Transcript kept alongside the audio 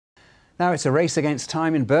Now it's a race against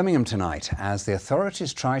time in Birmingham tonight as the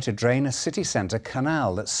authorities try to drain a city centre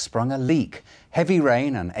canal that's sprung a leak. Heavy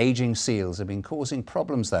rain and ageing seals have been causing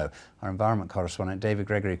problems though. Our environment correspondent David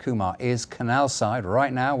Gregory-Kumar is canal side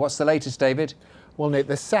right now. What's the latest, David? Well, Nick,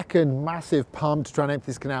 the second massive pump to try and empty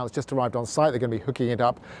this canal has just arrived on site. They're going to be hooking it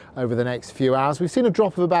up over the next few hours. We've seen a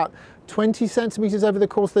drop of about 20 centimetres over the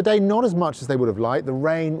course of the day, not as much as they would have liked. The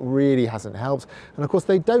rain really hasn't helped. And of course,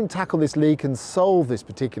 they don't tackle this leak and solve this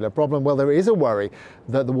particular problem. Well, there is a worry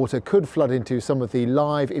that the water could flood into some of the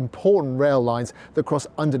live, important rail lines that cross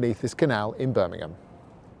underneath this canal in Birmingham.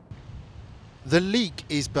 The leak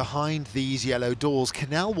is behind these yellow doors.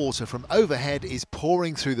 Canal water from overhead is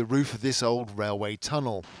pouring through the roof of this old railway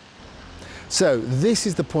tunnel. So this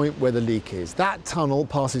is the point where the leak is. That tunnel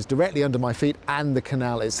passes directly under my feet and the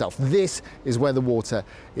canal itself. This is where the water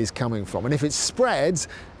is coming from. And if it spreads,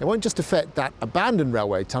 it won't just affect that abandoned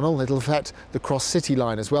railway tunnel, it'll affect the cross-city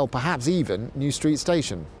line as well, perhaps even New Street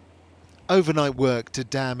Station. Overnight work to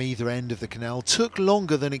dam either end of the canal took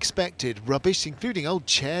longer than expected. Rubbish, including old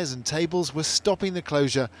chairs and tables, was stopping the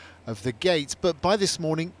closure of the gates. But by this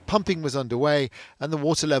morning, pumping was underway and the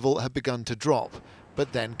water level had begun to drop.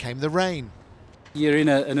 But then came the rain. You're in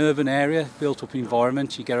an urban area, built-up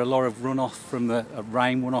environment. You get a lot of runoff from the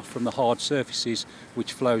rain runoff from the hard surfaces,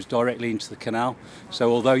 which flows directly into the canal. So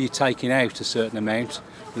although you're taking out a certain amount,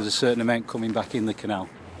 there's a certain amount coming back in the canal.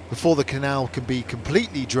 Before the canal can be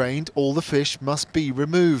completely drained, all the fish must be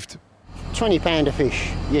removed. £20 a fish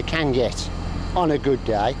you can get on a good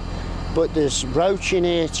day, but there's roach in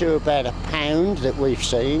here to about £1 that we've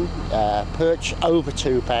seen, perch over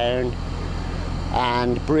 £2,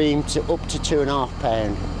 and bream to up to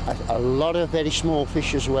 £2.5. A lot of very small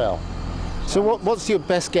fish as well. So what's your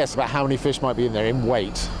best guess about how many fish might be in there in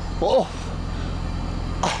weight? Oh,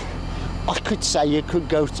 I could say you could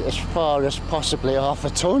go as far as possibly half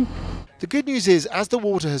a tonne. The good news is, as the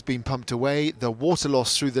water has been pumped away, the water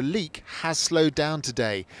loss through the leak has slowed down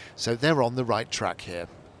today, so they're on the right track here.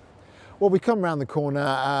 Well, we come round the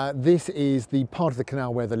corner. This is the part of the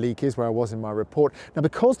canal where the leak is, where I was in my report. Now,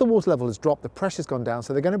 because the water level has dropped, the pressure's gone down,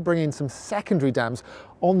 so they're going to bring in some secondary dams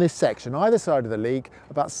on this section, either side of the leak,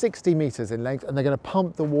 about 60 metres in length, and they're going to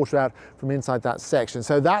pump the water out from inside that section.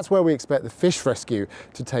 So that's where we expect the fish rescue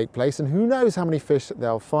to take place, and who knows how many fish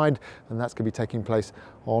they'll find, and that's going to be taking place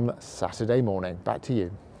on Saturday morning. Back to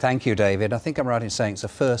you. Thank you, David. I think I'm right in saying it's the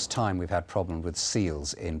first time we've had problems with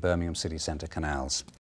seals in Birmingham city centre canals.